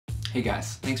Hey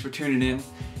guys, thanks for tuning in.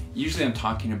 Usually I'm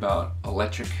talking about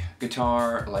electric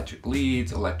guitar, electric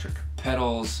leads, electric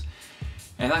pedals,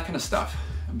 and that kind of stuff.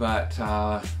 But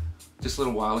just a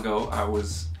little while ago I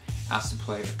was asked to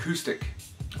play acoustic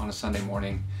on a Sunday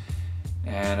morning,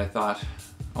 and I thought,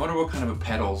 I wonder what kind of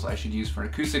pedals I should use for an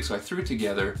acoustic, so I threw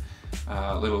together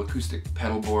a little acoustic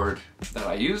pedal board that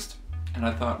I used, and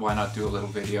I thought, why not do a little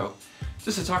video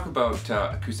just to talk about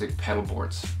acoustic pedal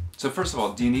boards. So first of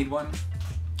all, do you need one?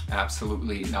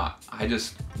 Absolutely not. I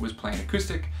just was playing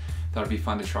acoustic, thought it'd be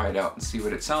fun to try it out and see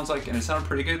what it sounds like, and it sounded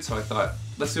pretty good, so I thought,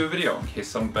 let's do a video in case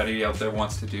somebody out there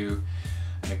wants to do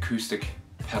an acoustic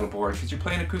pedal board, because you're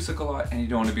playing acoustic a lot and you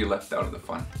don't want to be left out of the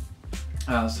fun.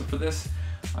 So for this,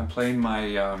 I'm playing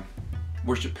my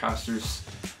worship pastor's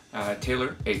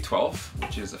Taylor 812,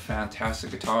 which is a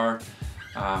fantastic guitar.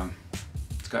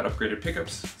 It's got upgraded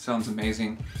pickups, sounds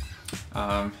amazing.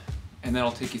 And then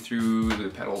I'll take you through the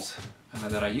pedals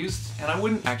that I used. And I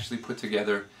wouldn't actually put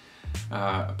together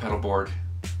a pedal board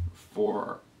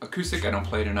for acoustic. I don't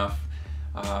play it enough.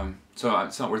 So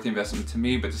it's not worth the investment to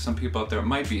me, but to some people out there it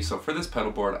might be. So for this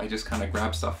pedal board, I just kind of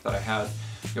grabbed stuff that I had.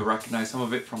 You'll recognize some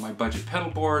of it from my budget pedal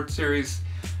board series.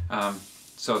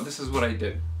 So this is what I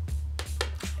did.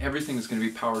 Everything is going to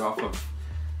be powered off of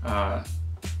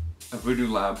a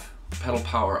Voodoo Lab Pedal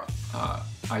Power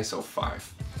ISO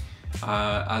 5.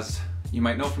 As you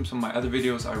might know from some of my other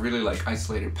videos, I really like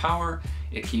isolated power.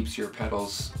 It keeps your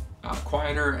pedals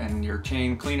quieter and your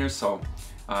chain cleaner, so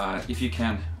if you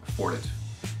can afford it,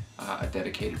 a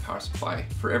dedicated power supply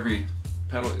for every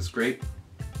pedal is great.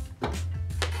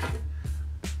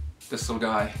 This little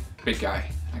guy, big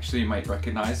guy, actually you might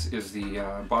recognize, is the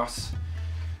Boss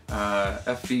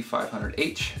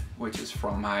FV500H, which is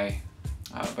from my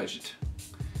budget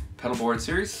pedal board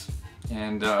series.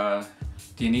 And do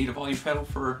you need a volume pedal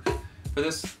for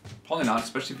this? Probably not,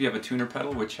 especially if you have a tuner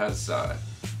pedal, which has,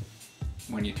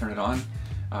 when you turn it on,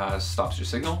 stops your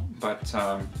signal. But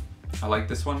I like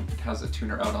this one. It has a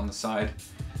tuner out on the side,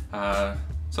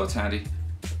 so it's handy.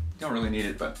 You don't really need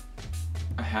it, but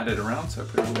I had it around, so I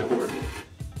put it on the board.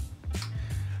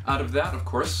 Out of that, of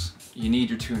course, you need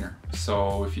your tuner.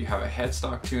 So if you have a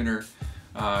headstock tuner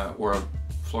or a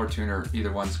floor tuner,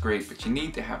 either one's great, but you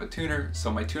need to have a tuner.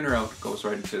 So my tuner out goes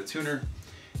right into the tuner,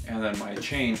 and then my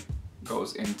chain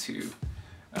goes into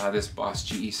this Boss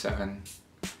GE7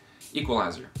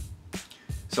 equalizer.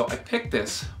 So I picked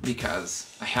this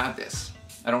because I had this.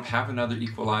 I don't have another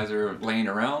equalizer laying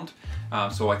around,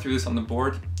 so I threw this on the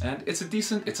board, and it's a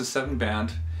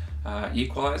 7-band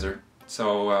equalizer.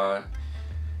 So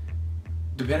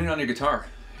depending on your guitar,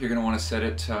 you're going to want to set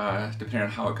it depending on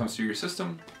how it comes through your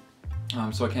system.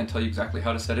 So I can't tell you exactly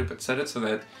how to set it, but set it so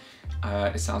that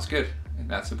it sounds good. And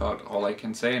that's about all I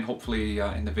can say, and hopefully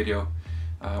in the video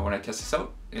when I test this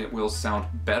out, it will sound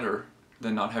better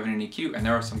than not having an EQ. And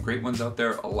there are some great ones out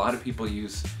there. A lot of people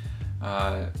use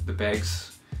the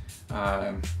Beggs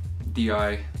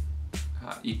DI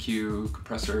EQ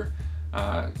compressor,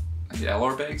 the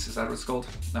LR Beggs, is that what it's called?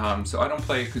 So I don't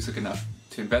play acoustic enough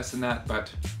to invest in that,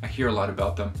 but I hear a lot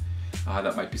about them.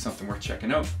 That might be something worth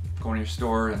checking out. Go in your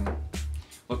store and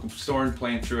local store and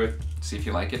playing through it, see if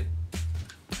you like it.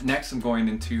 Next, I'm going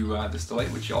into this delay,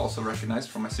 which you'll also recognize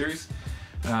from my series,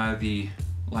 the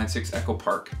Line 6 Echo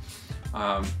Park.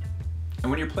 And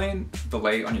when you're playing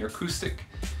delay on your acoustic,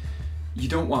 you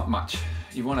don't want much.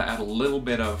 You want to add a little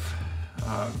bit of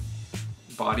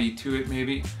body to it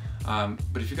maybe,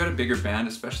 but if you've got a bigger band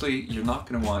especially, you're not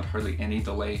going to want hardly any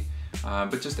delay,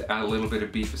 but just to add a little bit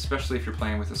of beef, especially if you're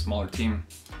playing with a smaller team.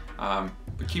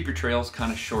 But keep your trails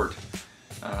kind of short,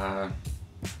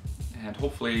 and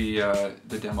hopefully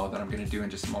the demo that I'm going to do in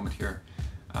just a moment here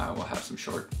will have some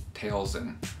short tails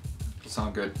and it'll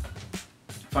sound good.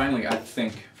 Finally, I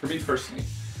think, for me personally,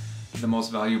 the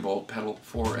most valuable pedal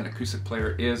for an acoustic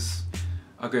player is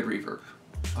a good reverb.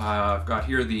 I've got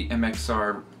here the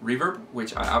MXR reverb,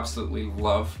 which I absolutely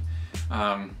love.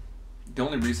 The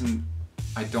only reason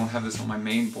I don't have this on my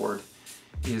main board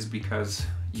is because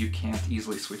you can't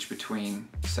easily switch between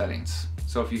settings.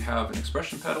 So if you have an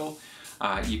expression pedal,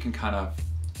 you can kind of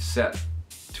set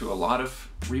to a lot of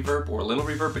reverb or a little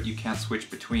reverb, but you can't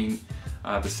switch between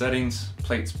the settings: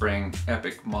 plate, spring,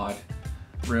 epic, mod,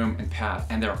 room, and pad,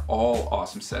 and they're all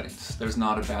awesome settings. There's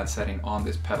not a bad setting on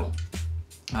this pedal.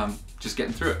 Just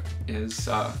getting through it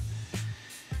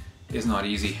is not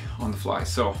easy on the fly.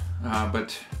 So,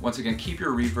 but once again, keep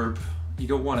your reverb. You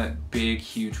don't want a big,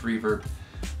 huge reverb.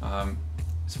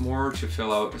 It's more to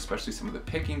fill out, especially some of the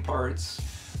picking parts,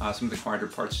 some of the quieter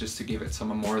parts, just to give it some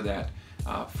more of that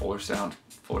fuller sound,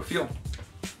 fuller feel.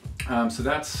 So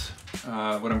that's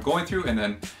what I'm going through, and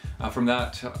then From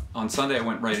that, on Sunday I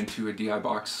went right into a DI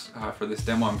box for this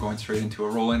demo. I'm going straight into a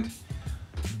Roland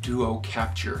Duo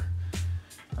Capture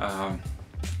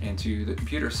into the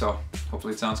computer, so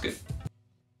hopefully it sounds good.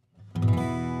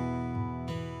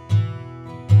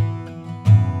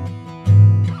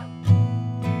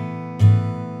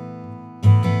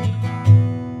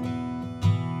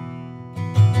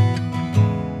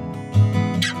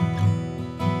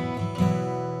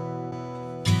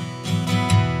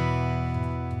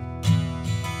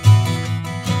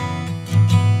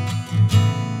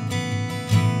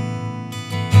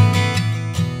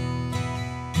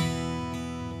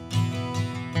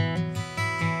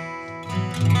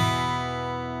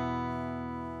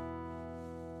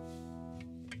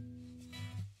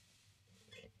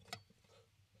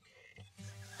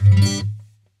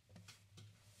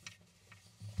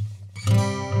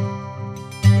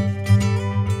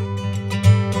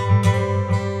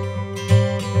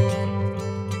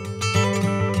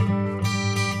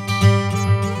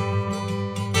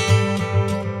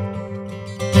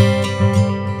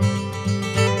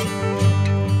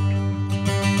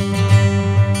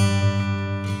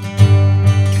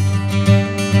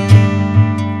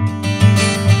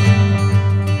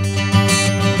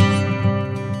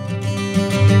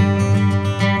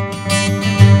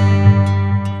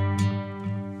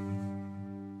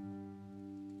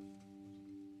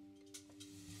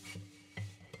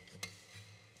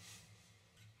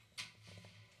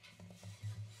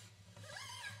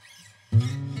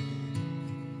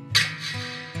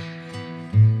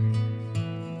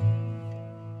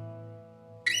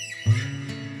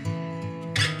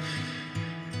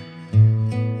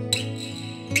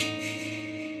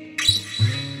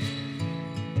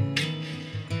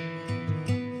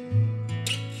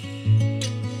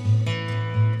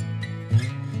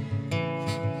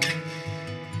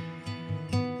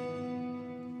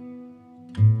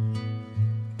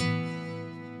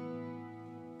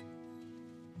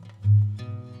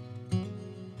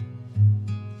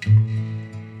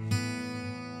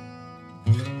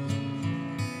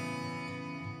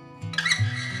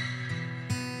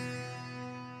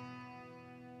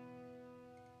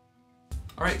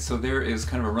 Alright, so there is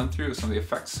kind of a run through of some of the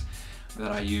effects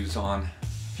that I used on a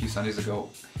few Sundays ago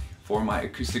for my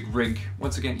acoustic rig.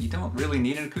 Once again, you don't really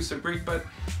need an acoustic rig, but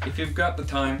if you've got the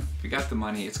time, if you got the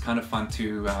money, it's kind of fun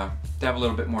to have a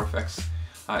little bit more effects,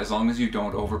 as long as you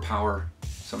don't overpower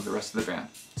some of the rest of the band.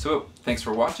 So thanks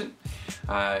for watching.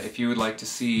 If you would like to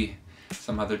see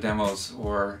some other demos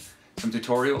or some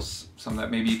tutorials, some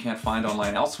that maybe you can't find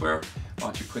online elsewhere, why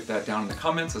don't you put that down in the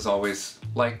comments. As always,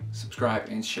 like, subscribe,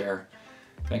 and share.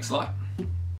 Thanks a lot.